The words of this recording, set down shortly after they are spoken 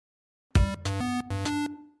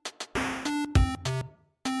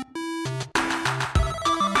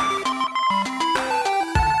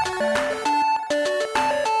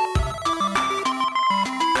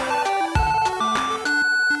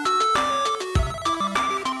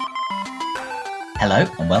Hello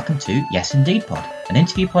and welcome to Yes Indeed Pod, an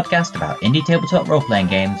interview podcast about indie tabletop role-playing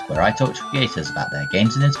games where I talk to creators about their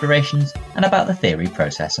games and inspirations and about the theory,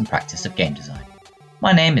 process and practice of game design.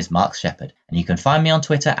 My name is Mark Shepherd and you can find me on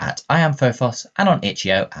Twitter at IamFofos and on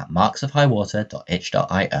itch.io at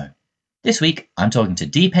marksofhighwater.itch.io. This week I'm talking to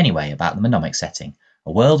Dee Pennyway about the Mnemonic setting,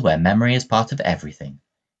 a world where memory is part of everything.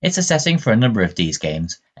 It's a setting for a number of Dee's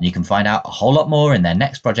games, and you can find out a whole lot more in their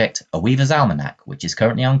next project, A Weaver's Almanac, which is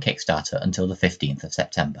currently on Kickstarter until the 15th of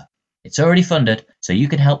September. It's already funded, so you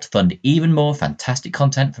can help to fund even more fantastic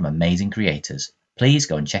content from amazing creators. Please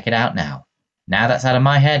go and check it out now. Now that's out of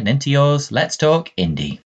my head and into yours, let's talk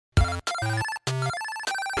indie.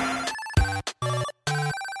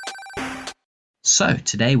 So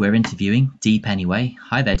today we're interviewing Dee Pennyway.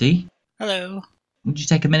 Hi there, Dee. Hello. Would you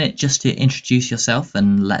take a minute just to introduce yourself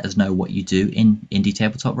and let us know what you do in indie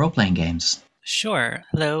tabletop role-playing games? Sure.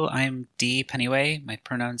 Hello, I'm Dee Pennyway. My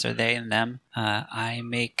pronouns are they and them. I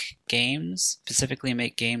make games, specifically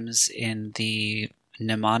make games in the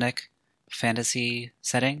Mnemonic fantasy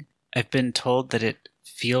setting. I've been told that it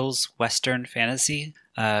feels Western fantasy,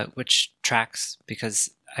 which tracks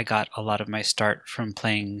because I got a lot of my start from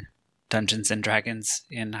playing Dungeons and Dragons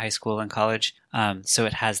in high school and college, so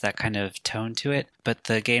it has that kind of tone to it. But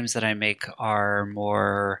the games that I make are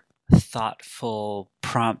more thoughtful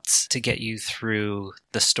prompts to get you through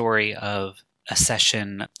the story of a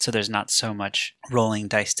session, so there's not so much rolling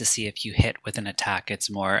dice to see if you hit with an attack. It's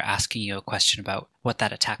more asking you a question about what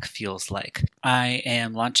that attack feels like. I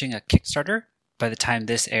am launching a Kickstarter. By the time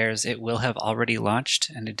this airs, it will have already launched,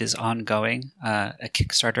 and it is ongoing, a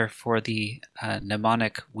Kickstarter for the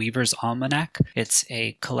Mnemonic Weaver's Almanac. It's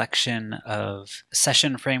a collection of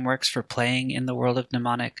session frameworks for playing in the world of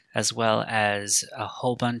Mnemonic, as well as a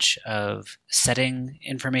whole bunch of setting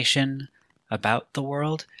information about the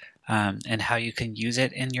world and how you can use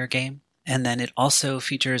it in your game. And then it also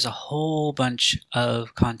features a whole bunch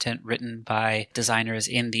of content written by designers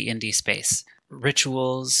in the indie space.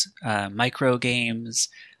 Rituals, micro games,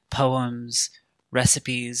 poems,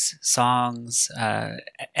 recipes, songs,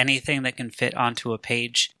 anything that can fit onto a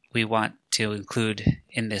page we want to include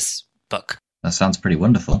in this book. That sounds pretty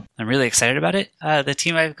wonderful. I'm really excited about it. The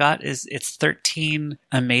team I've got it's 13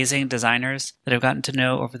 amazing designers that I've gotten to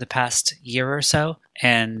know over the past year or so,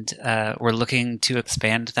 and we're looking to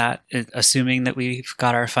expand that, assuming that we've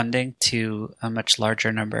got our funding, to a much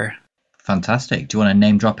larger number. Fantastic. Do you want to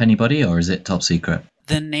name drop anybody, or is it top secret?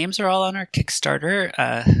 The names are all on our Kickstarter.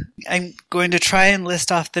 I'm going to try and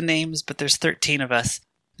list off the names, but there's 13 of us.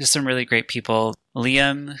 There's some really great people.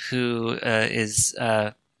 Liam, who is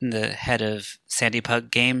the head of Sandy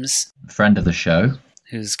Pug Games. Friend of the show.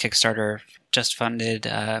 Whose Kickstarter just funded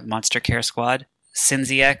Monster Care Squad.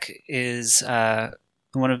 Sinziek is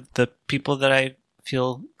one of the people that I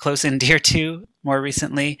feel close and dear to more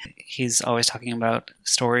recently. He's always talking about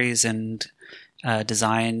stories and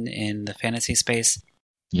design in the fantasy space.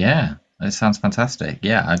 Yeah, that sounds fantastic.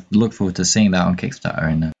 Yeah, I look forward to seeing that on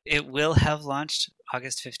Kickstarter. It will have launched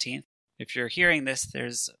August 15th. If you're hearing this,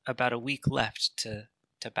 there's about a week left to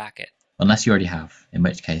back it. Unless you already have, in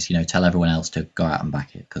which case, tell everyone else to go out and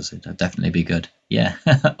back it, because it'll definitely be good. Yeah,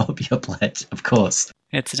 up your pledge, of course.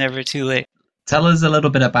 It's never too late. Tell us a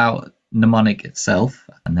little bit about Mnemonic itself,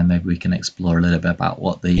 and then maybe we can explore a little bit about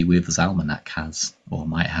what the Weaver's Almanac has, or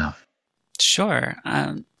might have. Sure.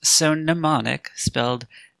 So Mnemonic, spelled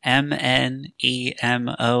Mnemonic,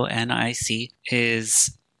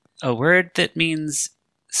 is a word that means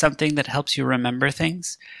something that helps you remember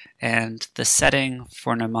things, and the setting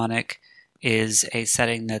for Mnemonic is a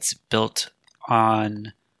setting that's built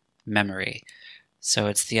on memory. So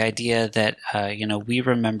it's the idea that, we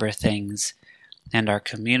remember things, and our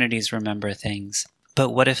communities remember things. But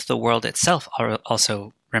what if the world itself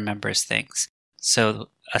also remembers things? So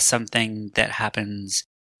something that happens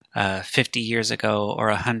 50 years ago, or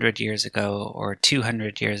 100 years ago, or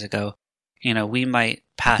 200 years ago, we might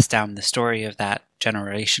pass down the story of that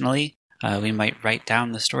generationally. We might write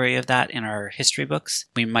down the story of that in our history books.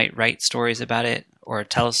 We might write stories about it, or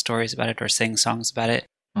tell stories about it, or sing songs about it.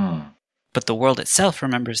 But the world itself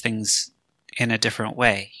remembers things in a different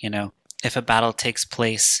way. If a battle takes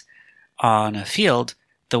place on a field,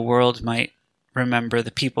 the world might remember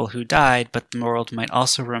the people who died, but the world might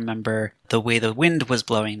also remember the way the wind was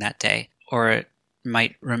blowing that day, or it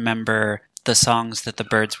might remember the songs that the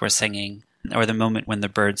birds were singing, or the moment when the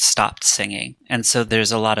birds stopped singing. And so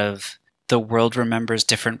there's a lot of the world remembers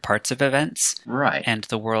different parts of events, right? And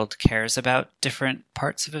the world cares about different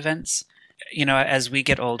parts of events. As we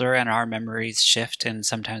get older and our memories shift and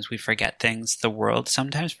sometimes we forget things, the world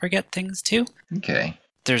sometimes forget things too. Okay.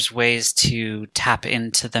 There's ways to tap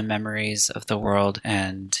into the memories of the world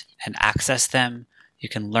and access them. You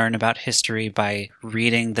can learn about history by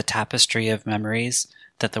reading the tapestry of memories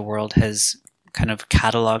that the world has kind of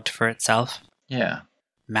cataloged for itself. Yeah.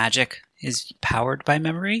 Magic is powered by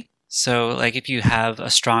memory. So like if you have a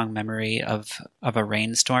strong memory of a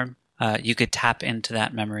rainstorm, you could tap into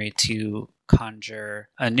that memory to conjure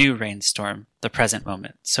a new rainstorm, the present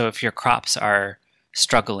moment. So if your crops are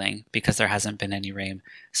struggling because there hasn't been any rain,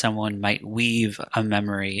 someone might weave a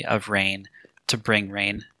memory of rain to bring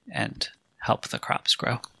rain and help the crops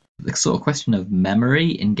grow. The sort of question of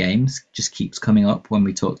memory in games just keeps coming up when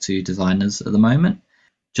we talk to designers at the moment.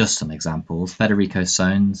 Just some examples. Federico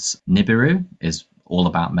Sone's Nibiru is all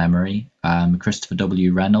about memory. Christopher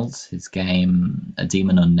W. Reynolds, his game A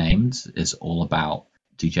Demon Unnamed, is all about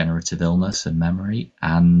degenerative illness and memory.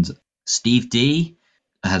 And Steve D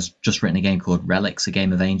has just written a game called Relics, a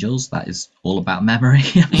Game of Angels. That is all about memory.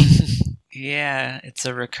 Yeah, it's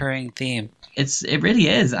a recurring theme. It really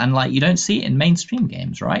is, and like you don't see it in mainstream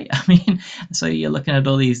games, right? I mean, so you're looking at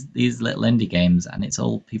all these little indie games, and it's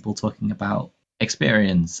all people talking about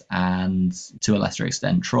experience and, to a lesser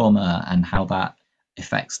extent, trauma, and how that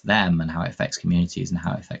affects them, and how it affects communities, and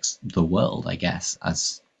how it affects the world, I guess,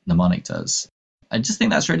 as Mnemonic does. I just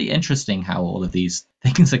think that's really interesting how all of these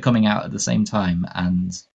things are coming out at the same time,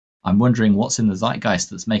 and I'm wondering what's in the zeitgeist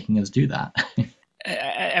that's making us do that.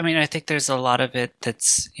 I mean, I think there's a lot of it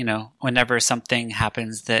that's, whenever something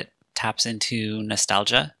happens that taps into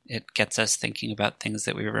nostalgia, it gets us thinking about things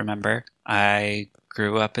that we remember. I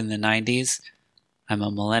grew up in the 90s. I'm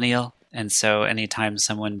a millennial. And so anytime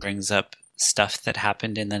someone brings up stuff that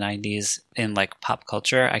happened in the 90s in like pop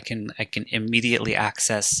culture, I can immediately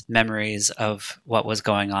access memories of what was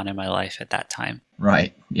going on in my life at that time.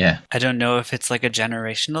 Right. Yeah. I don't know if it's like a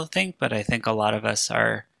generational thing, but I think a lot of us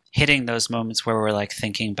are hitting those moments where we're like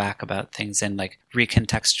thinking back about things and like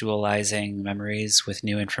recontextualizing memories with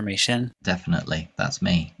new information. Definitely. That's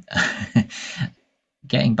me.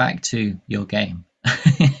 Getting back to your game,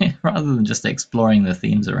 rather than just exploring the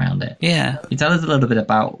themes around it. Yeah. Can you tell us a little bit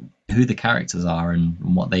about who the characters are and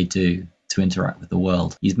what they do to interact with the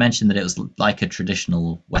world? You've mentioned that it was like a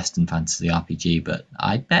traditional Western fantasy RPG, but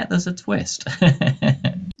I bet there's a twist.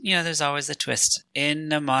 There's always a twist. In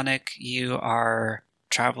Mnemonic, you are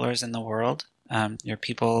travelers in the world. You're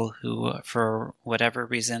people who, for whatever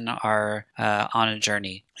reason, are on a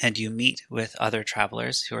journey, and you meet with other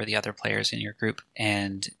travelers who are the other players in your group,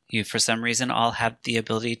 and you, for some reason, all have the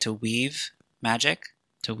ability to weave magic,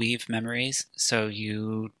 to weave memories. So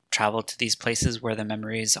you travel to these places where the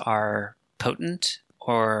memories are potent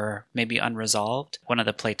or maybe unresolved. One of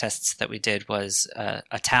the playtests that we did was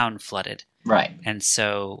a town flooded. Right. And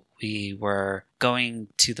so we were going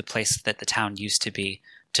to the place that the town used to be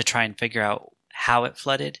to try and figure out how it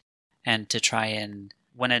flooded, and to try and,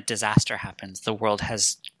 when a disaster happens, the world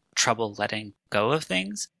has trouble letting go of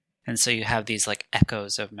things. And so you have these like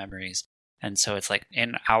echoes of memories. And so it's like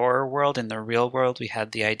in our world, in the real world, we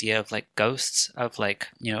had the idea of like ghosts, of like,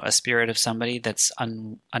 a spirit of somebody that's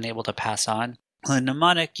unable to pass on. Well, in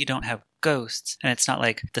Mnemonic, you don't have ghosts, and it's not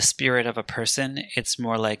like the spirit of a person. It's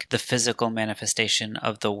more like the physical manifestation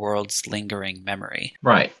of the world's lingering memory.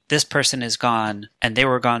 Right. This person is gone, and they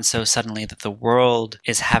were gone so suddenly that the world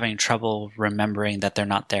is having trouble remembering that they're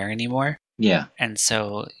not there anymore. Yeah. And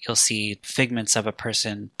so you'll see figments of a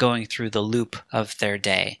person going through the loop of their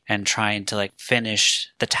day and trying to like finish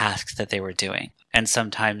the task that they were doing. And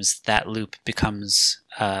sometimes that loop becomes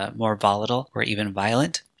more volatile or even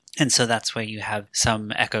violent. And so that's why you have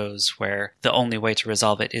some echoes where the only way to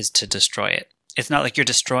resolve it is to destroy it. It's not like you're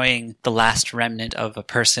destroying the last remnant of a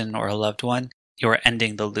person or a loved one. You're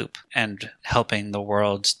ending the loop and helping the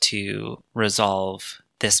world to resolve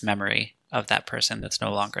this memory of that person that's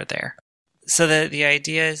no longer there. So the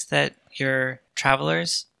idea is that you're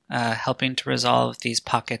travelers helping to resolve these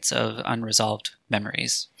pockets of unresolved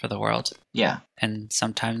memories for the world. Yeah. And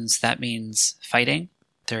sometimes that means fighting.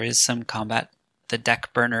 There is some combat. The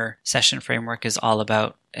deck burner session framework is all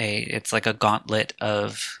about it's like a gauntlet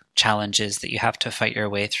of challenges that you have to fight your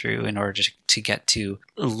way through in order to get to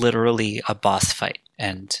literally a boss fight.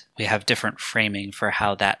 And we have different framing for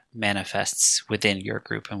how that manifests within your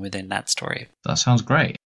group and within that story. That sounds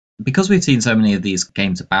great. Because we've seen so many of these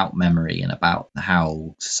games about memory and about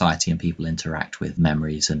how society and people interact with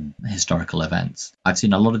memories and historical events, I've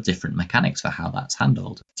seen a lot of different mechanics for how that's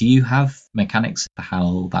handled. Do you have mechanics for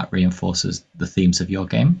how that reinforces the themes of your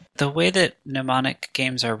game? The way that mnemonic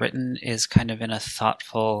games are written is kind of in a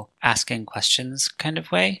thoughtful, asking questions kind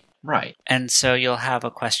of way. Right. And so you'll have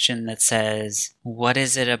a question that says, what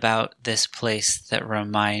is it about this place that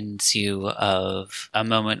reminds you of a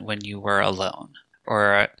moment when you were alone?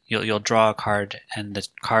 Or you'll draw a card, and the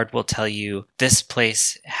card will tell you, this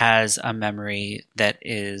place has a memory that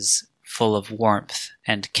is full of warmth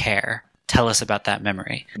and care. Tell us about that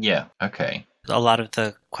memory. Yeah, okay. A lot of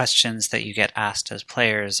the questions that you get asked as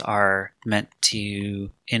players are meant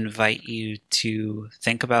to invite you to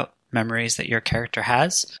think about memories that your character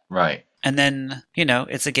has. Right. And then,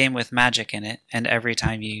 it's a game with magic in it, and every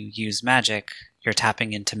time you use magic, you're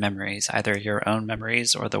tapping into memories, either your own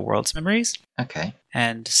memories or the world's memories. Okay.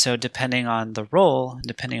 And so depending on the roll,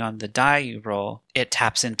 depending on the die you roll, it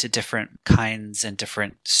taps into different kinds and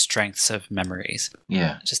different strengths of memories.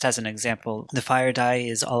 Yeah. Just as an example, the fire die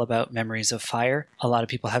is all about memories of fire. A lot of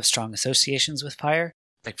people have strong associations with fire.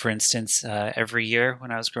 Like, for instance, every year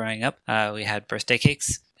when I was growing up, we had birthday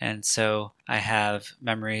cakes. And so I have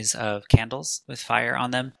memories of candles with fire on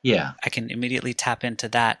them. Yeah. I can immediately tap into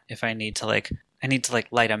that if I need to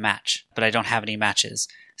light a match, but I don't have any matches.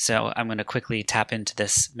 So I'm going to quickly tap into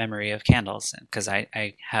this memory of candles because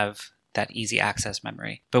I have that easy access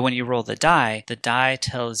memory. But when you roll the die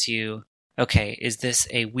tells you, okay, is this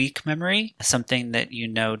a weak memory? Something that you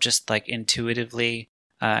know just like intuitively,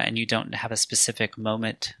 and you don't have a specific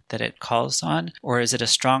moment that it calls on? Or is it a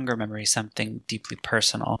stronger memory, something deeply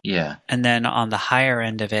personal? Yeah. And then on the higher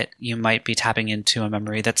end of it, you might be tapping into a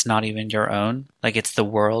memory that's not even your own. Like it's the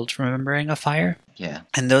world remembering a fire. Yeah.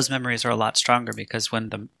 And those memories are a lot stronger because when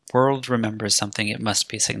the world remembers something, it must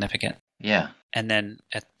be significant. Yeah. And then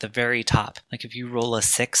at the very top, like if you roll a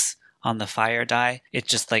 6 on the fire die, it's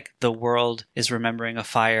just like the world is remembering a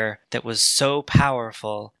fire that was so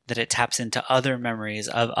powerful that it taps into other memories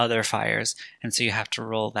of other fires. And so you have to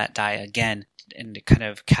roll that die again, and it kind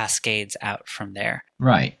of cascades out from there.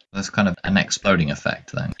 Right. That's kind of an exploding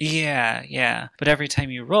effect then. Yeah. But every time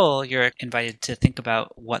you roll, you're invited to think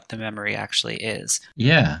about what the memory actually is.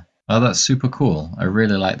 Yeah. Oh, that's super cool. I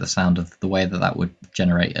really like the sound of the way that would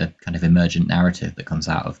generate a kind of emergent narrative that comes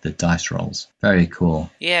out of the dice rolls. Very cool.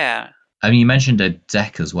 Yeah. I mean, you mentioned a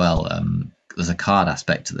deck as well. There's a card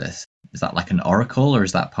aspect to this. Is that like an oracle, or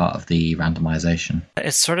is that part of the randomization?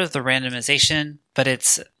 It's sort of the randomization, but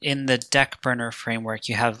it's in the deck burner framework.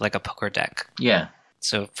 You have like a poker deck. Yeah.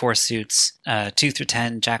 So 4 suits, 2 through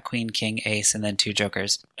 10, Jack, Queen, King, Ace, and then 2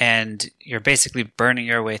 jokers. And you're basically burning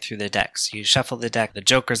your way through the decks. You shuffle the deck, the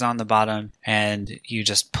joker's on the bottom, and you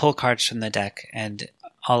just pull cards from the deck. And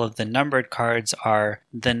all of the numbered cards are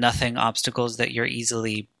the nothing obstacles that you're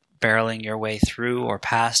easily barreling your way through or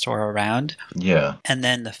past or around. Yeah. And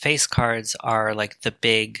then the face cards are like the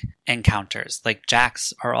big encounters. Like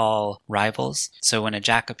jacks are all rivals. So when a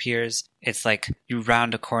jack appears, it's like you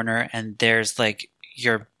round a corner and there's like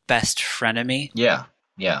your best frenemy. Yeah.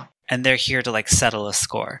 And they're here to like settle a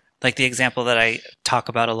score. Like the example that I talk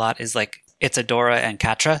about a lot is like it's Adora and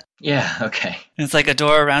Katra. Yeah, okay. And it's like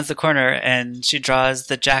Adora rounds the corner and she draws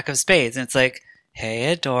the jack of spades. And it's like,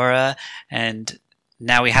 hey, Adora. And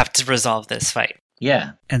now we have to resolve this fight.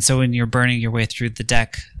 Yeah. And so when you're burning your way through the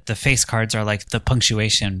deck, the face cards are like the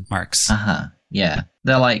punctuation marks. Uh-huh. Yeah.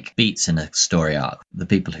 They're like beats in a story arc. The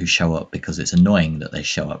people who show up because it's annoying that they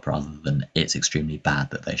show up rather than it's extremely bad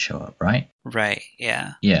that they show up, right? Right,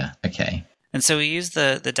 yeah. Yeah, okay. And so we use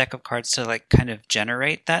the deck of cards to like kind of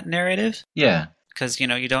generate that narrative. Yeah. Because,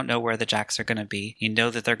 you don't know where the jacks are going to be. You know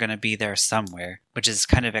that they're going to be there somewhere, which is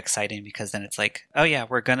kind of exciting because then it's like, oh yeah,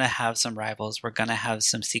 we're going to have some rivals. We're going to have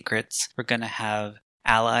some secrets. We're going to have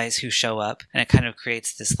allies who show up. And it kind of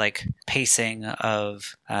creates this like pacing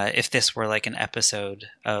of if this were like an episode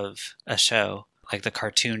of a show, like the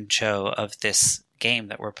cartoon show of this game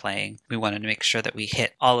that we're playing, we wanted to make sure that we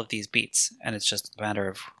hit all of these beats, and it's just a matter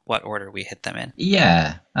of what order we hit them in.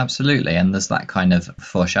 Yeah, absolutely. And there's that kind of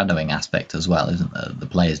foreshadowing aspect as well, isn't there? The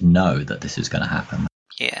players know that this is going to happen.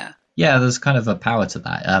 Yeah, there's kind of a power to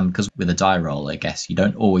that, because with a die roll, I guess you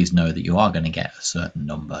don't always know that you are going to get a certain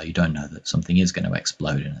number. You don't know that something is going to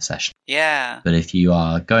explode in a session. Yeah. But if you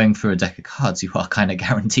are going through a deck of cards, you are kind of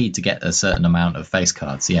guaranteed to get a certain amount of face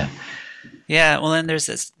cards. Yeah, well, then there's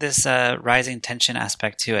this rising tension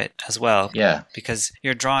aspect to it as well. Yeah. Because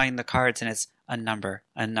you're drawing the cards and it's a number,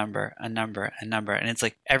 a number, a number, a number. And it's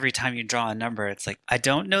like every time you draw a number, it's like, I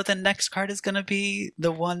don't know the next card is going to be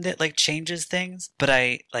the one that like changes things. But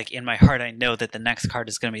I like in my heart, I know that the next card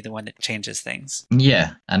is going to be the one that changes things.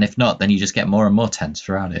 Yeah. And if not, then you just get more and more tense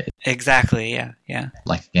throughout it. Exactly. Yeah.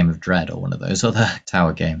 Like a game of Dread or one of those other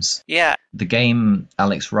tower games. Yeah. The game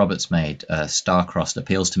Alex Roberts made, Starcrossed,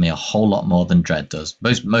 appeals to me a whole lot more than Dread does.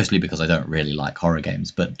 Mostly because I don't really like horror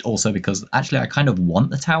games, but also because actually I kind of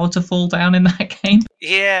want the tower to fall down in that game.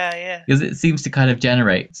 Yeah. Because it seems to kind of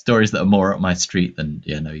generate stories that are more up my street than,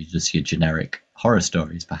 just your generic horror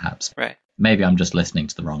stories, perhaps. Right. Maybe I'm just listening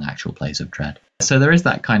to the wrong actual Place of Dread. So there is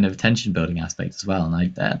that kind of tension building aspect as well.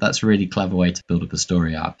 And that's a really clever way to build up a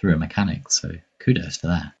story arc through a mechanic. So kudos for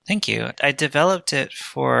that. Thank you. I developed it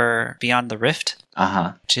for Beyond the Rift,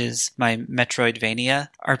 which is my Metroidvania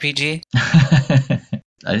RPG.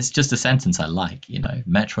 It's just a sentence I like,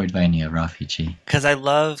 Metroidvania RPG. Because I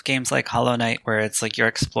love games like Hollow Knight where it's like you're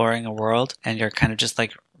exploring a world and you're kind of just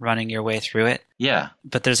like running your way through it. Yeah.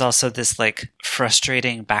 But there's also this like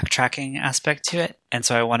frustrating backtracking aspect to it. And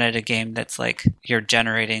so I wanted a game that's like you're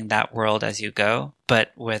generating that world as you go,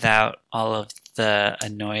 but without all of the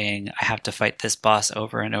annoying, I have to fight this boss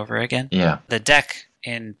over and over again. Yeah. The deck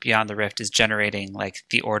in Beyond the Rift is generating like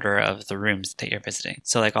the order of the rooms that you're visiting.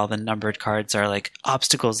 So like all the numbered cards are like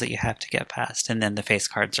obstacles that you have to get past. And then the face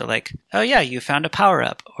cards are like, oh yeah, you found a power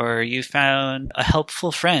up, or you found a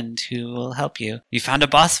helpful friend who will help you. You found a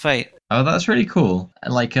boss fight. Oh, that's really cool.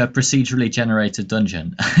 Like a procedurally generated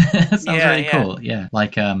dungeon. Sounds really cool. Yeah.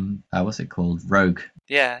 Like, what's it called? Rogue.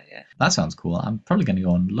 Yeah. That sounds cool. I'm probably going to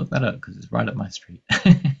go and look that up because it's right up my street.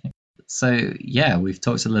 So, yeah, we've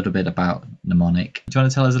talked a little bit about Mnemonic. Do you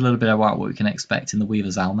want to tell us a little bit about what we can expect in the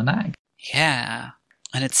Weaver's Almanac? Yeah,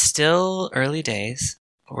 and it's still early days.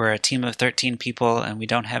 We're a team of 13 people, and we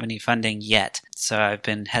don't have any funding yet. So I've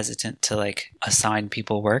been hesitant to, like, assign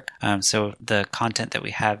people work. So the content that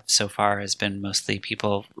we have so far has been mostly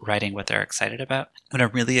people writing what they're excited about. But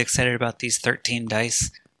I'm really excited about these 13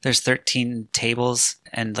 dice. There's 13 tables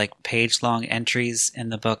and, like, page-long entries in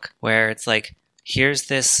the book where it's like, here's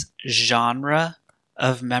this genre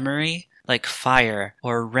of memory, like fire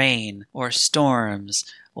or rain or storms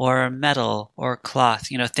or metal or cloth,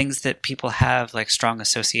 things that people have like strong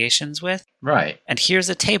associations with. Right. And here's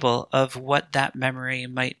a table of what that memory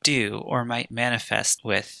might do or might manifest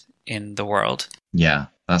with in the world. Yeah,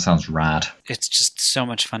 that sounds rad. It's just so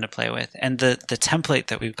much fun to play with. And the template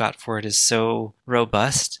that we've got for it is so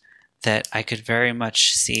robust that I could very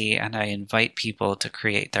much see, and I invite people to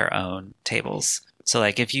create their own tables. So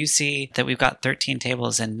like if you see that we've got 13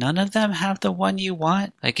 tables and none of them have the one you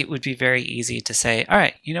want, like it would be very easy to say, all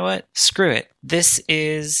right, you know what? Screw it. This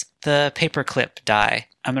is the paperclip die.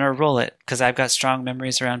 I'm going to roll it because I've got strong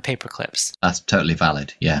memories around paperclips. That's totally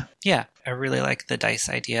valid. Yeah. Yeah. I really like the dice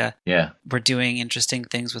idea. Yeah. We're doing interesting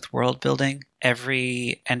things with world building.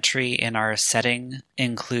 Every entry in our setting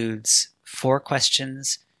includes 4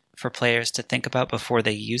 questions for players to think about before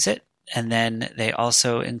they use it. And then they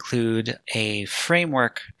also include a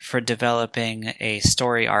framework for developing a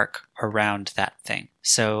story arc around that thing.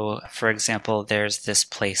 So, for example, there's this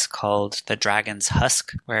place called the Dragon's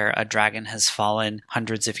Husk, where a dragon has fallen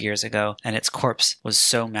hundreds of years ago, and its corpse was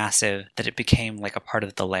so massive that it became like a part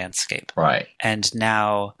of the landscape. Right. And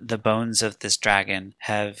now the bones of this dragon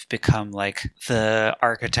have become like the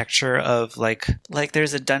architecture of like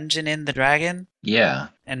there's a dungeon in the dragon. Yeah.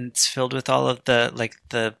 And it's filled with all of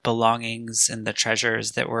the belongings and the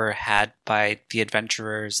treasures that were had by the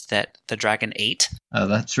adventurers that the dragon ate. Oh,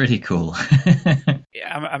 that's really cool.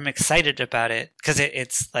 I'm excited about it because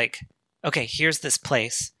it's like, okay, here's this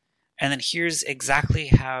place, and then here's exactly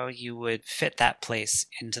how you would fit that place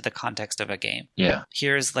into the context of a game. Yeah.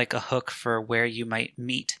 Here's like a hook for where you might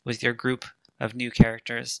meet with your group of new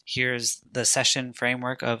characters. Here's the session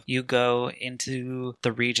framework of you go into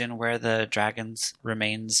the region where the dragon's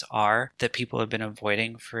remains are that people have been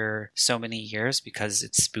avoiding for so many years because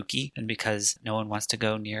it's spooky and because no one wants to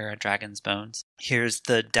go near a dragon's bones. Here's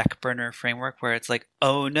the deck burner framework where it's like,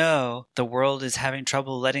 oh no, the world is having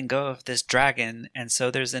trouble letting go of this dragon, and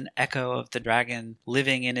so there's an echo of the dragon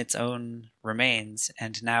living in its own remains,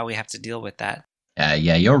 and now we have to deal with that. Yeah,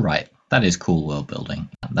 you're right. That is cool world building.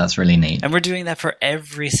 That's really neat. And we're doing that for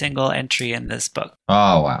every single entry in this book.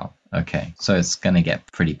 Oh, wow. Okay. So it's going to get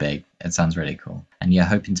pretty big. It sounds really cool. And you're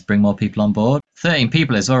hoping to bring more people on board? 13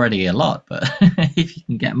 people is already a lot, but if you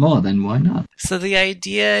can get more, then why not? So the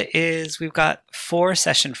idea is we've got 4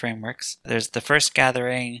 session frameworks. There's the first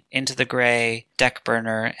gathering, Into the Gray, Deck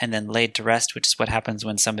Burner, and then Laid to Rest, which is what happens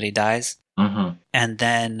when somebody dies. Mm-hmm. And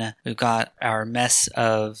then we've got our mess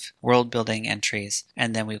of world building entries.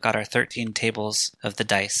 And then we've got our 13 tables of the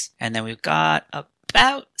dice. And then we've got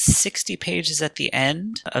about 60 pages at the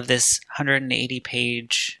end of this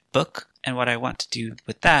 180-page book. And what I want to do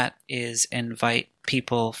with that is invite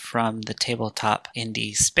people from the tabletop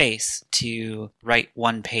indie space to write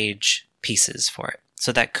 1-page pieces for it.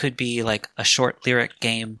 So that could be like a short lyric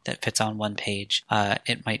game that fits on 1 page.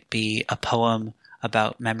 It might be a poem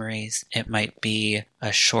about memories. It might be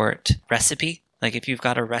a short recipe. Like if you've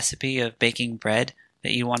got a recipe of baking bread,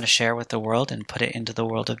 that you want to share with the world and put it into the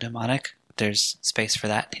world of Mnemonic, there's space for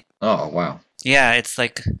that. Oh, wow. Yeah, it's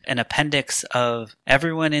like an appendix of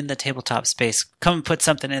everyone in the tabletop space. Come and put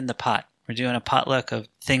something in the pot. We're doing a potluck of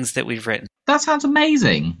things that we've written. That sounds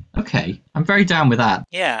amazing. Okay, I'm very down with that.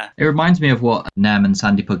 Yeah. It reminds me of what Nem and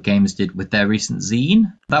Sandy Pug Games did with their recent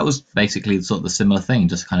zine. That was basically sort of the similar thing,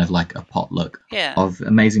 just kind of like a potluck of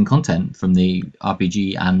amazing content from the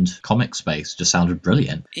RPG and comic space. Just sounded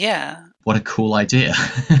brilliant. Yeah. What a cool idea.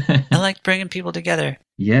 I like bringing people together.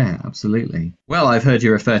 Yeah, absolutely. Well, I've heard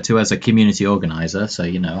you referred to as a community organizer, so,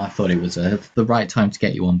 I thought it was the right time to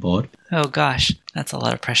get you on board. Oh, gosh. That's a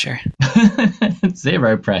lot of pressure.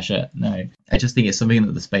 Zero pressure. No. I just think it's something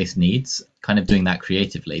that the space needs, kind of doing that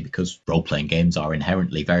creatively, because role-playing games are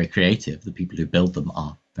inherently very creative. The people who build them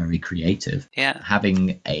are very creative. Yeah.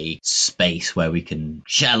 Having a space where we can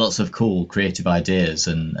share lots of cool creative ideas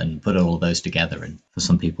and put all of those together, and for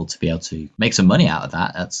some people to be able to make some money out of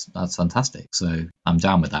that, that's fantastic. So I'm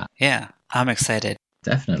down with that. Yeah, I'm excited.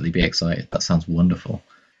 Definitely be excited. That sounds wonderful.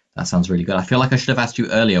 That sounds really good. I feel like I should have asked you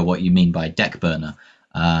earlier what you mean by deck burner,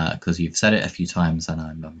 because you've said it a few times and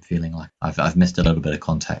I'm feeling like I've missed a little bit of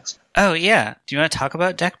context. Oh, yeah. Do you want to talk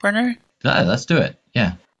about deck burner? Yeah, let's do it.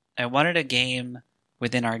 Yeah. I wanted a game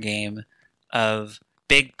within our game of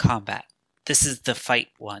big combat. This is the fight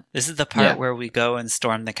one. This is the part where we go and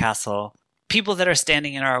storm the castle. People that are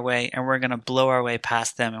standing in our way, and we're going to blow our way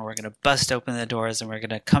past them, and we're going to bust open the doors, and we're going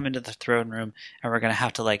to come into the throne room, and we're going to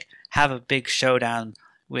have to have a big showdown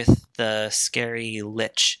with the scary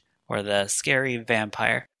lich or the scary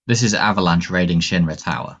vampire. This is Avalanche raiding Shinra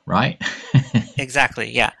Tower, right? Exactly,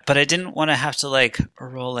 yeah. But I didn't want to have to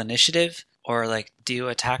roll initiative or do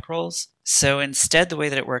attack rolls. So instead, the way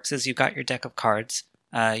that it works is you got your deck of cards.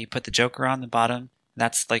 You put the Joker on the bottom.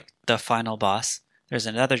 That's the final boss. There's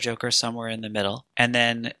another Joker somewhere in the middle. And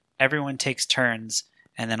then everyone takes turns.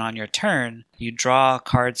 And then on your turn, you draw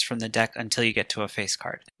cards from the deck until you get to a face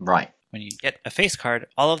card. Right. When you get a face card,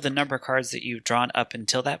 all of the number cards that you've drawn up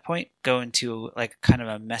until that point go into kind of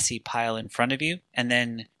a messy pile in front of you. And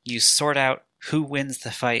then you sort out who wins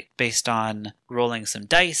the fight based on rolling some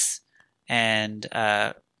dice and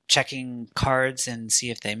checking cards and see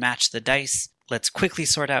if they match the dice. Let's quickly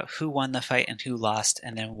sort out who won the fight and who lost,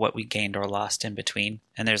 and then what we gained or lost in between.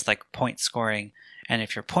 And there's point scoring. And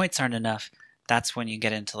if your points aren't enough, that's when you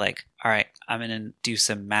get into all right, I'm going to do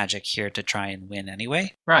some magic here to try and win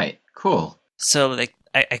anyway. Right. Cool. So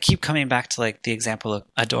I keep coming back to the example of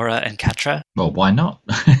Adora and Catra. Well, why not?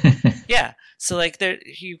 Yeah. So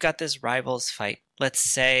you've got this rivals fight. Let's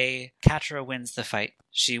say Catra wins the fight.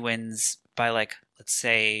 She wins by let's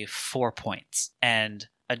say 4 points. And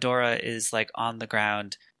Adora is on the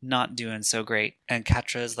ground, not doing so great. And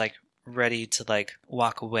Catra is ready to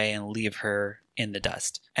walk away and leave her in the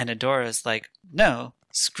dust. And Adora's no,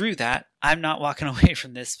 screw that. I'm not walking away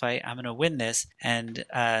from this fight. I'm going to win this. And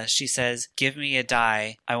she says, give me a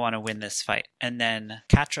die. I want to win this fight. And then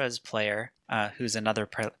Catra's player, who's another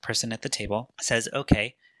person at the table, says,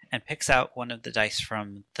 okay, and picks out one of the dice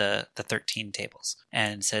from the 13 tables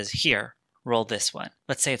and says, here, roll this one.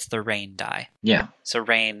 Let's say it's the rain die. Yeah. So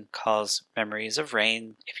rain calls memories of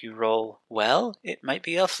rain. If you roll well, it might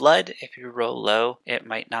be a flood. If you roll low, it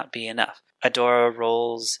might not be enough. Adora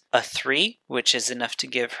rolls a 3, which is enough to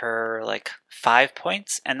give her 5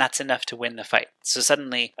 points, and that's enough to win the fight. So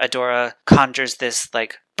suddenly Adora conjures this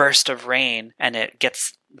burst of rain, and it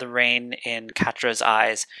gets the rain in Catra's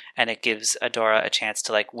eyes, and it gives Adora a chance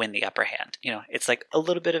to win the upper hand. It's a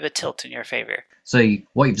little bit of a tilt in your favor. So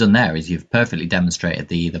what you've done there is you've perfectly demonstrated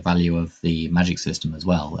the value of the magic system as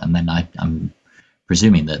well, and then I'm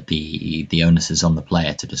presuming that the onus is on the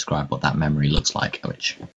player to describe what that memory looks like,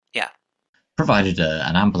 which provided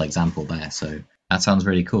an ample example there, so that sounds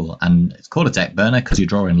really cool. And it's called a deck burner because you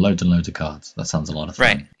draw in loads and loads of cards. That sounds a lot of fun.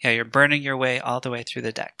 Right. Yeah, you're burning your way all the way through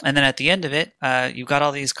the deck. And then at the end of it, you've got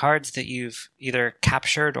all these cards that you've either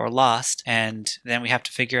captured or lost, and then we have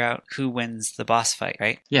to figure out who wins the boss fight,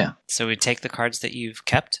 right? Yeah. So we take the cards that you've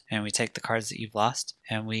kept, and we take the cards that you've lost,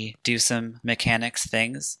 and we do some mechanics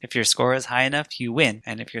things. If your score is high enough, you win.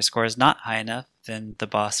 And if your score is not high enough, then the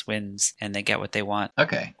boss wins and they get what they want.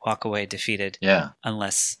 Okay. Walk away defeated. Yeah.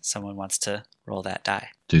 Unless someone wants to roll that die.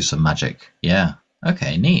 Do some magic. Yeah.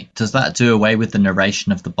 Okay, neat. Does that do away with the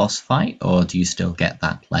narration of the boss fight, or do you still get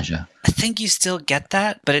that pleasure? I think you still get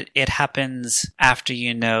that, but it happens after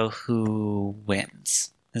you know who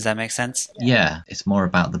wins. Does that make sense? Yeah. It's more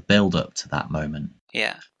about the build-up to that moment.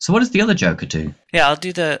 Yeah. So what does the other Joker do? Yeah, I'll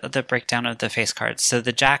do the breakdown of the face cards. So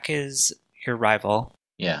the Jack is your rival.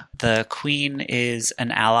 Yeah. The Queen is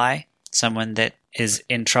an ally, someone that is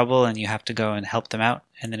in trouble and you have to go and help them out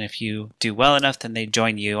And then if you do well enough, then they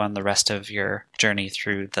join you on the rest of your journey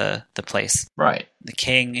through the place. Right. The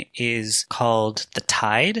king is called the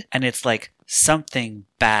Tide, and it's like something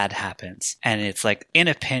bad happens. And it's like in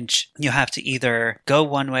a pinch, you have to either go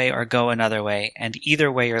one way or go another way. And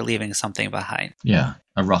either way, you're leaving something behind. Yeah.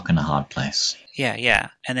 A rock and a hard place. Yeah.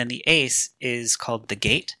 And then the ace is called the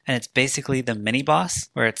Gate, and it's basically the mini boss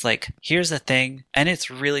where it's like, here's a thing, and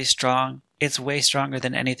it's really strong. It's way stronger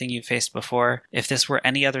than anything you've faced before. If this were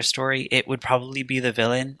any other story, it would probably be the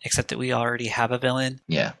villain, except that we already have a villain.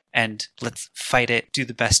 Yeah. And let's fight it, do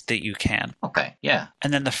the best that you can. Okay, yeah.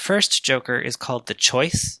 And then the first Joker is called the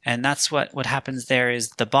Choice, and that's what happens there is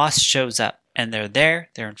the boss shows up, and they're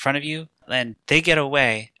in front of you, and they get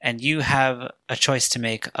away, and you have a choice to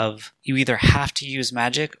make of you either have to use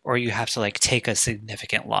magic or you have to like take a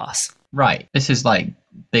significant loss. Right. This is like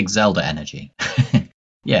big Zelda energy.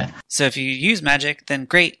 Yeah. So if you use magic, then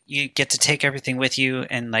great, you get to take everything with you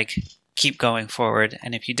and like keep going forward.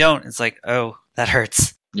 And if you don't, it's like, oh, that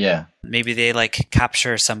hurts. Yeah. Maybe they like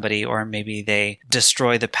capture somebody, or maybe they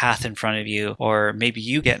destroy the path in front of you, or maybe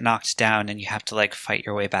you get knocked down and you have to like fight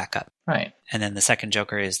your way back up. Right. And then the second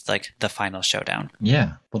Joker is like the final showdown.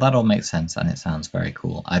 Yeah. Well, that all makes sense, and it sounds very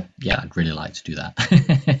cool. I'd really like to do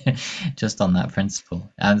that. Just on that principle.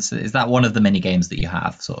 And so is that one of the mini games that you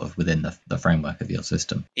have sort of within the framework of your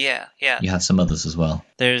system? Yeah. You have some others as well.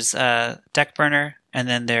 There's Deck Burner, and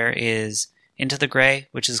then there is Into the Gray,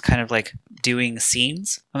 which is kind of like doing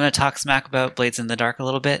scenes. I'm going to talk smack about Blades in the Dark a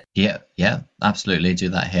little bit. Yeah, absolutely. Do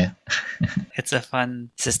that here. It's a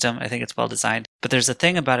fun system. I think it's well designed. But there's a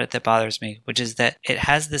thing about it that bothers me, which is that it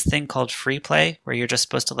has this thing called free play, where you're just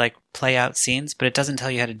supposed to like play out scenes, but it doesn't tell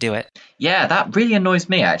you how to do it. Yeah, that really annoys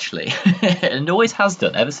me, actually. It always has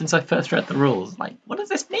done, ever since I first read the rules. Like, what does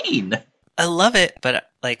this mean? I love it, but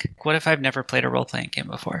like, what if I've never played a role-playing game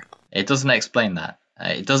before? It doesn't explain that.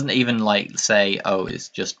 It doesn't even like say, oh, it's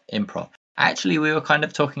just improv. Actually, we were kind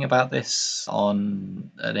of talking about this on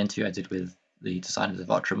an interview I did with the designers of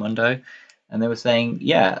Ultramundo, and they were saying,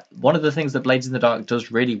 yeah, one of the things that Blades in the Dark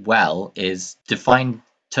does really well is define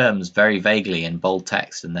terms very vaguely in bold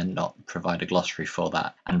text and then not provide a glossary for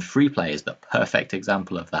that. And free play is the perfect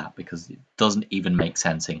example of that, because it doesn't even make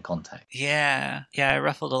sense in context. Yeah, I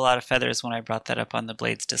ruffled a lot of feathers when I brought that up on the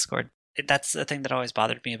Blades Discord. That's the thing that always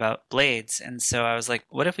bothered me about Blades. And so I was like,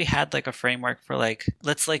 what if we had like a framework for like,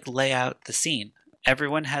 let's like lay out the scene.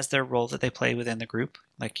 Everyone has their role that they play within the group.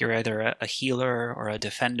 Like you're either a healer or a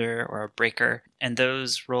defender or a breaker. And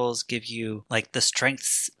those roles give you like the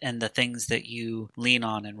strengths and the things that you lean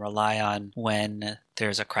on and rely on when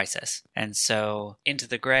there's a crisis. And so Into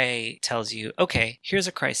the Gray tells you, okay, here's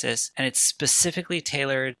a crisis, and it's specifically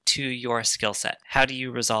tailored to your skill set. How do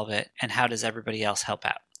you resolve it? And how does everybody else help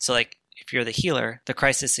out? So like, if you're the healer, the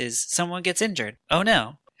crisis is someone gets injured. Oh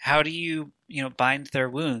no. How do you bind their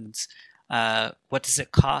wounds? What does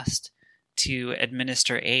it cost to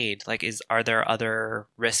administer aid? Like, are there other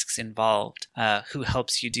risks involved? Who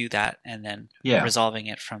helps you do that? And then resolving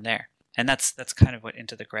it from there. And that's kind of what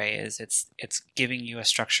Into the Gray is. It's giving you a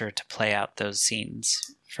structure to play out those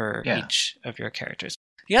scenes for each of your characters.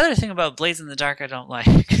 The other thing about Blades in the Dark I don't like.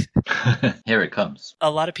 Here it comes.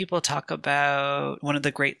 A lot of people talk about one of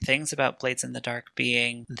the great things about Blades in the Dark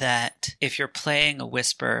being that if you're playing a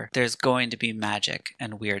Whisper, there's going to be magic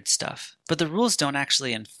and weird stuff. But the rules don't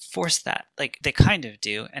actually enforce that. Like, they kind of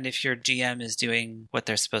do. And if your GM is doing what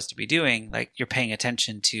they're supposed to be doing, like, you're paying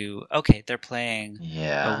attention to, okay, they're playing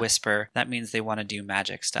a Whisper. That means they want to do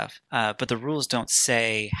magic stuff. But the rules don't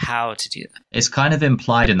say how to do that. It's kind of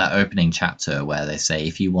implied in that opening chapter where they say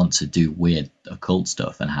if you want to do weird occult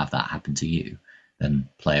stuff and have that happen to you, then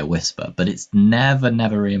play a Whisper. But it's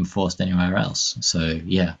never reinforced anywhere else. So,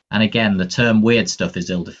 yeah. And again, the term weird stuff is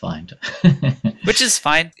ill-defined. Which is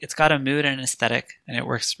fine. It's got a mood and an aesthetic, and it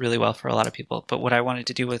works really well for a lot of people. But what I wanted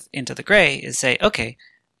to do with Into the Gray is say, okay,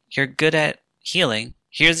 you're good at healing.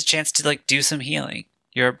 Here's a chance to like do some healing.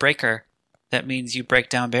 You're a breaker. That means you break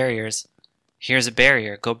down barriers. Here's a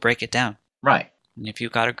barrier. Go break it down. Right. And if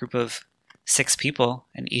you've got a group of 6 people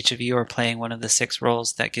and each of you are playing one of the 6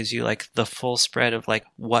 roles, that gives you like the full spread of like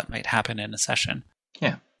what might happen in a session.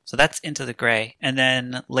 Yeah. So that's Into the Gray. And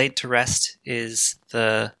then Laid to Rest is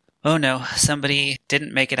the, oh no, somebody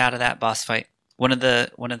didn't make it out of that boss fight. One of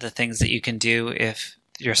the things that you can do if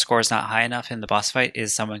your score is not high enough in the boss fight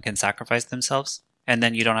is someone can sacrifice themselves, and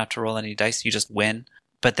then you don't have to roll any dice, you just win.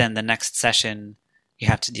 But then the next session you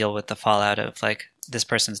have to deal with the fallout of like, this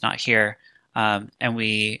person's not here. And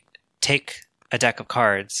we take a deck of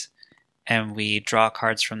cards and we draw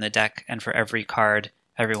cards from the deck, and for every card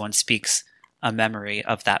everyone speaks a memory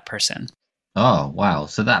of that person. Oh, wow.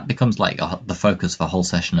 So that becomes like the focus of a whole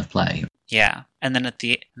session of play. Yeah, and then at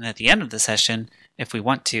the end of the session, if we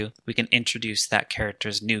want to, we can introduce that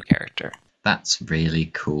character's new character. That's really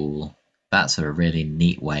cool. That's a really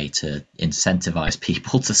neat way to incentivize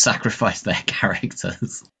people to sacrifice their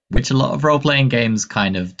characters, which a lot of role-playing games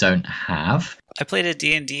kind of don't have. I played a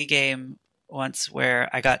D&D game once where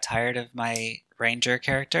I got tired of my ranger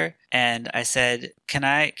character, and I said,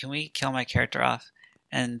 can we kill my character off?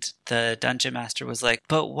 And the dungeon master was like,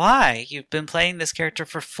 but why? You've been playing this character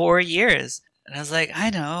for 4 years. And I was like, I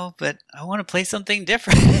know, but I want to play something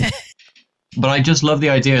different. But I just love the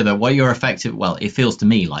idea that what you're it feels to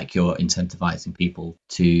me like you're incentivizing people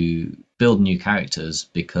to build new characters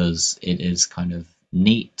because it is kind of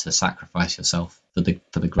neat to sacrifice yourself for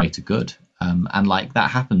the greater good. And like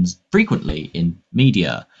that happens frequently in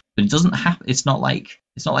media, but it doesn't happen. It's not like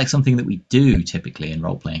something that we do typically in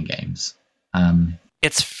role-playing games.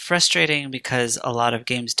 It's frustrating because a lot of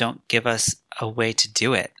games don't give us a way to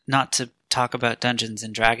do it. Not to talk about Dungeons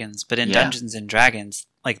and Dragons, but in Dungeons and Dragons,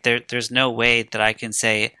 like there's no way that I can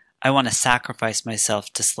say, I want to sacrifice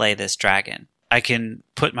myself to slay this dragon. I can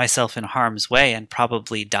put myself in harm's way and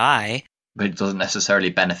probably die. But it doesn't necessarily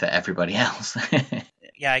benefit everybody else.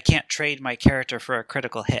 Yeah, I can't trade my character for a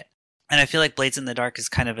critical hit. And I feel like Blades in the Dark is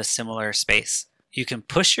kind of a similar space. You can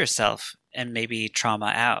push yourself and maybe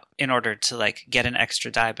trauma out in order to like get an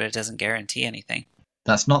extra die, but it doesn't guarantee anything.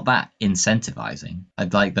 That's not that incentivizing.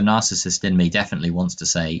 Like the narcissist in me definitely wants to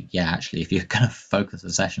say, yeah, actually, if you're going to focus a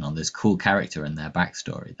session on this cool character and their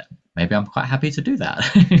backstory, then maybe I'm quite happy to do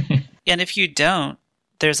that. And if you don't,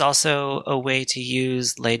 there's also a way to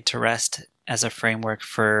use Laid to Rest as a framework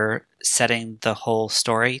for setting the whole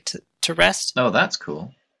story to rest. Oh, that's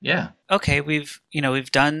cool. Yeah. Okay, we've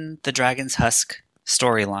done the Dragon's Husk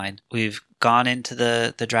storyline. We've gone into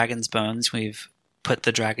the Dragon's Bones. We've put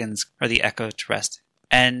the dragons or the Echo to rest.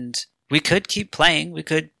 And we could keep playing. We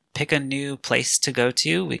could pick a new place to go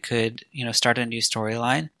to. We could, start a new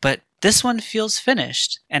storyline. But this one feels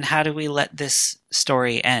finished. And how do we let this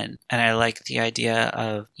story end? And I like the idea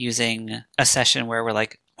of using a session where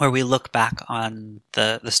we look back on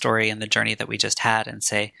the story and the journey that we just had and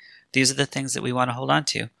say, these are the things that we want to hold on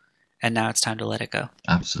to. And now it's time to let it go.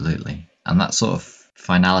 Absolutely. And that sort of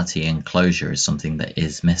finality and closure is something that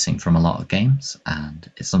is missing from a lot of games. And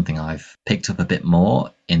it's something I've picked up a bit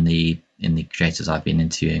more in the creators I've been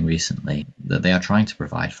interviewing recently, that they are trying to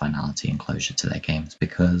provide finality and closure to their games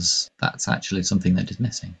because that's actually something that is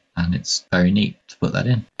missing. And it's very neat to put that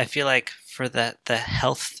in. I feel like for the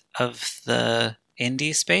health of the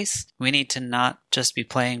indie space, we need to not just be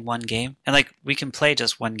playing one game. And we can play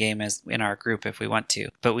just one game as in our group if we want to,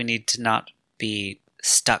 but we need to not be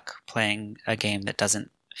stuck playing a game that doesn't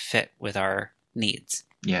fit with our needs.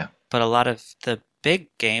 Yeah. But a lot of the big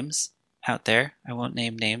games out there, I won't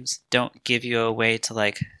name names, don't give you a way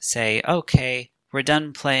to say, okay, we're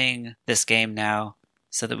done playing this game now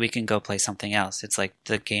so that we can go play something else. It's like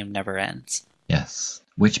the game never ends. Yes,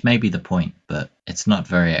 which may be the point, but it's not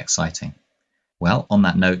very exciting. Well, on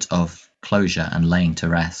that note of closure and laying to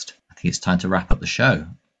rest, I think it's time to wrap up the show.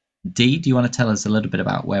 Dee, do you want to tell us a little bit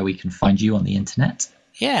about where we can find you on the internet?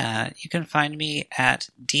 Yeah, you can find me at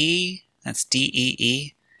Dee, that's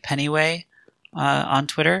Dee Pennyway, on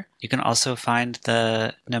Twitter. You can also find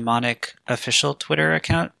the Mnemonic official Twitter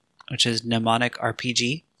account, which is Mnemonic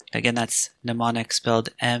RPG. Again, that's Mnemonic spelled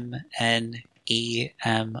Mnemonic.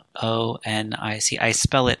 I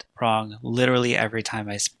spell it wrong literally every time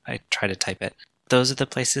I try to type it. Those are the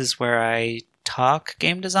places where I talk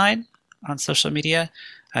game design on social media.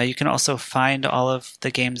 You can also find all of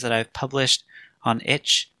the games that I've published on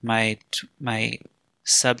itch. My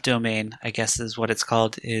subdomain, I guess is what it's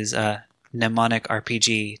called, is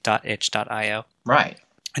mnemonicrpg.itch.io. Right.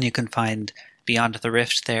 And you can find Beyond the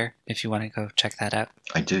Rift there if you want to go check that out.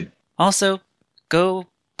 I do. Also, go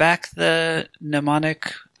back the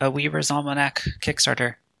Mnemonic A Weaver's Almanac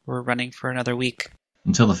Kickstarter. We're running for another week.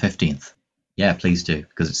 Until the 15th. Yeah, please do,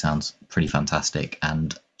 because it sounds pretty fantastic.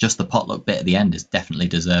 And just the potluck bit at the end is definitely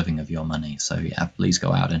deserving of your money. So yeah, please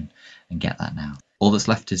go out and get that now. All that's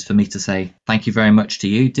left is for me to say thank you very much to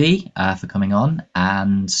you, Dee, for coming on.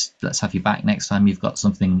 And let's have you back next time you've got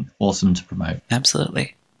something awesome to promote.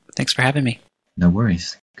 Absolutely. Thanks for having me. No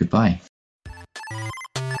worries. Goodbye.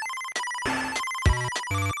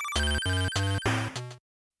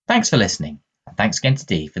 Thanks for listening, and thanks again to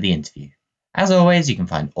Dee for the interview. As always, you can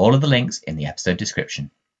find all of the links in the episode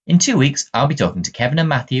description. In 2 weeks, I'll be talking to Kevin and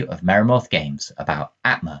Matthew of Merrimorth Games about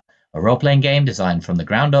Atma, a role-playing game designed from the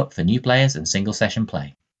ground up for new players and single-session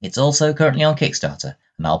play. It's also currently on Kickstarter,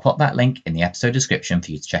 and I'll pop that link in the episode description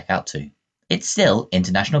for you to check out too. It's still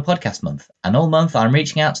International Podcast Month, and all month I'm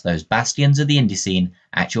reaching out to those bastions of the indie scene,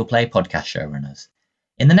 actual play podcast showrunners.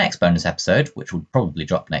 In the next bonus episode, which will probably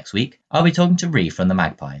drop next week, I'll be talking to Ree from the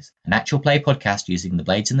Magpies, an actual play podcast using the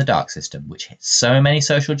Blades in the Dark system, which hits so many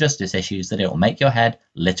social justice issues that it will make your head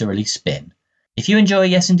literally spin. If you enjoy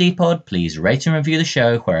Yes Indeed Pod, please rate and review the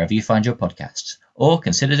show wherever you find your podcasts, or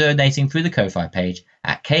consider donating through the Ko-Fi page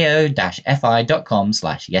at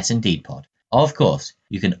ko-fi.com/yesindeedpod. Of course,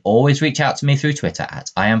 you can always reach out to me through Twitter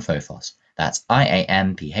at IamPhophos. That's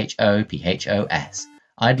IAMPHOPHOS.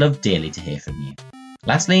 I'd love dearly to hear from you.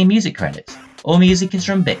 Lastly, music credits. All music is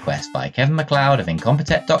from BitQuest by Kevin MacLeod of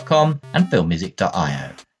Incompetech.com and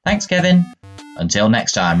filmmusic.io. Thanks, Kevin. Until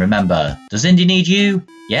next time, remember, does Indie need you?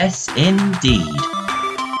 Yes, indeed.